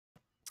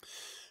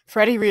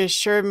Freddie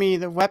reassured me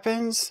the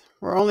weapons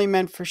were only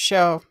meant for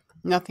show,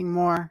 nothing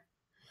more.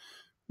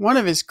 One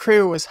of his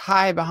crew was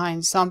high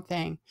behind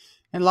something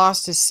and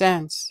lost his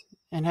sense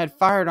and had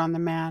fired on the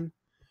man.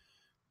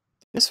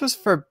 This was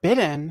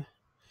forbidden.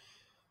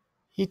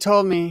 He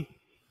told me,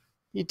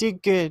 "You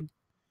did good.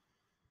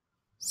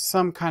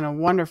 Some kind of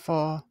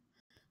wonderful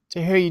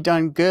to hear you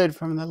done good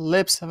from the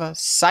lips of a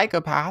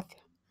psychopath."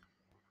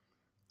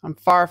 I'm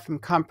far from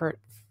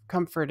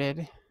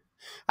comforted.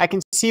 I can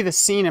see the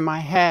scene in my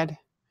head.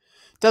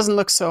 It doesn't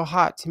look so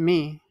hot to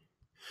me.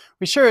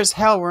 We sure as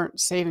hell weren't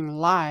saving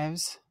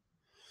lives.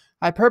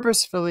 I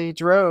purposefully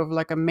drove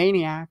like a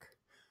maniac,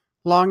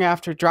 long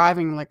after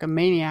driving like a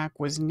maniac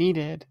was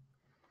needed.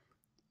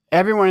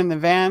 Everyone in the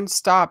van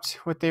stopped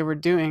what they were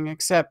doing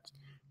except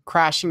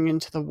crashing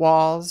into the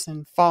walls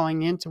and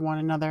falling into one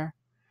another.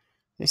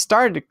 They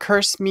started to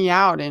curse me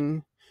out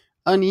in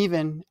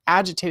uneven,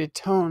 agitated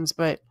tones,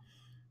 but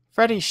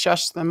Freddie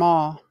shushed them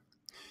all.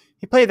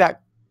 He played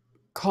that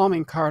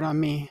calming card on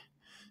me,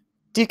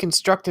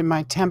 deconstructed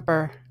my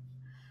temper,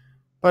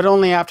 but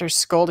only after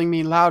scolding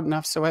me loud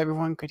enough so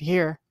everyone could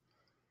hear.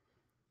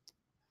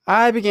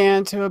 I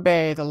began to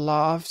obey the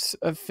laws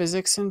of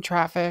physics and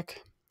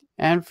traffic,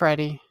 and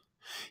Freddie.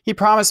 He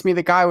promised me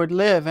the guy would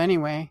live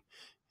anyway,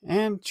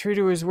 and true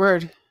to his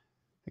word,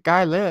 the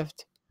guy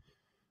lived.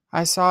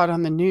 I saw it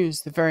on the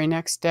news the very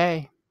next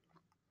day.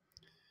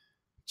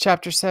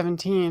 Chapter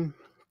 17.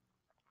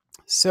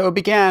 So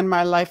began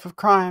my life of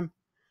crime.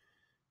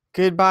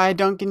 Goodbye,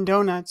 Dunkin'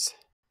 Donuts.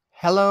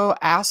 Hello,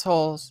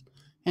 assholes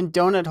and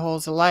donut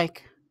holes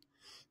alike.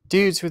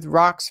 Dudes with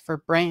rocks for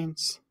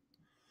brains.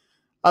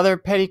 Other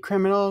petty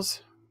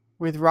criminals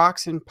with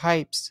rocks and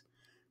pipes,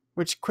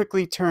 which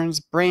quickly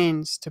turns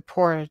brains to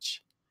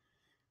porridge.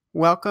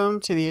 Welcome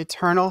to the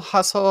eternal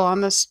hustle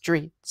on the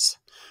streets.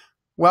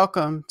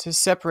 Welcome to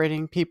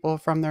separating people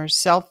from their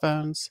cell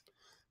phones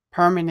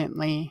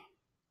permanently.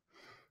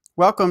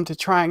 Welcome to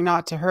trying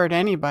not to hurt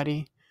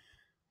anybody,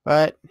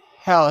 but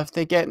hell, if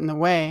they get in the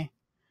way,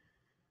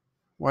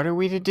 what are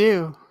we to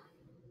do?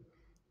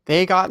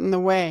 They got in the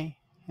way,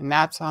 and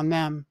that's on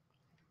them.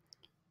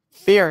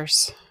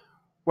 Fierce.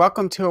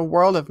 Welcome to a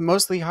world of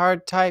mostly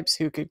hard types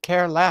who could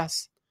care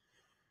less.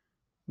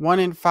 1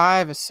 in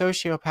 5 a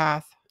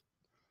sociopath.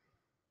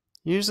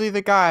 Usually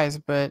the guys,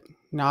 but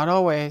not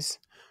always.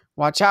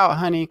 Watch out,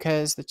 honey,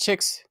 'cause the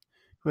chicks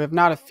who have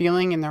not a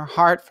feeling in their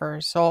heart for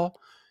her soul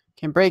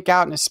can break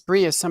out in a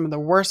spree of some of the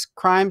worst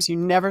crimes you've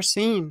never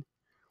seen.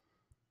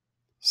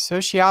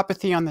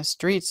 Sociopathy on the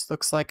streets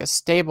looks like a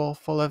stable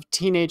full of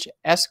teenage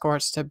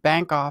escorts to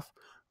bank off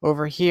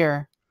over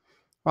here,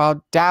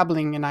 while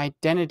dabbling in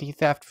identity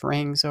theft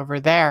rings over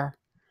there.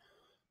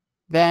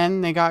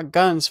 Then they got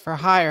guns for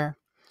hire,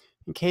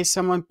 in case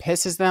someone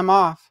pisses them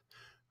off,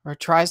 or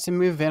tries to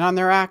move in on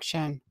their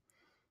action,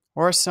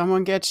 or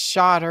someone gets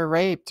shot or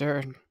raped,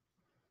 or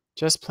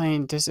just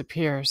plain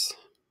disappears.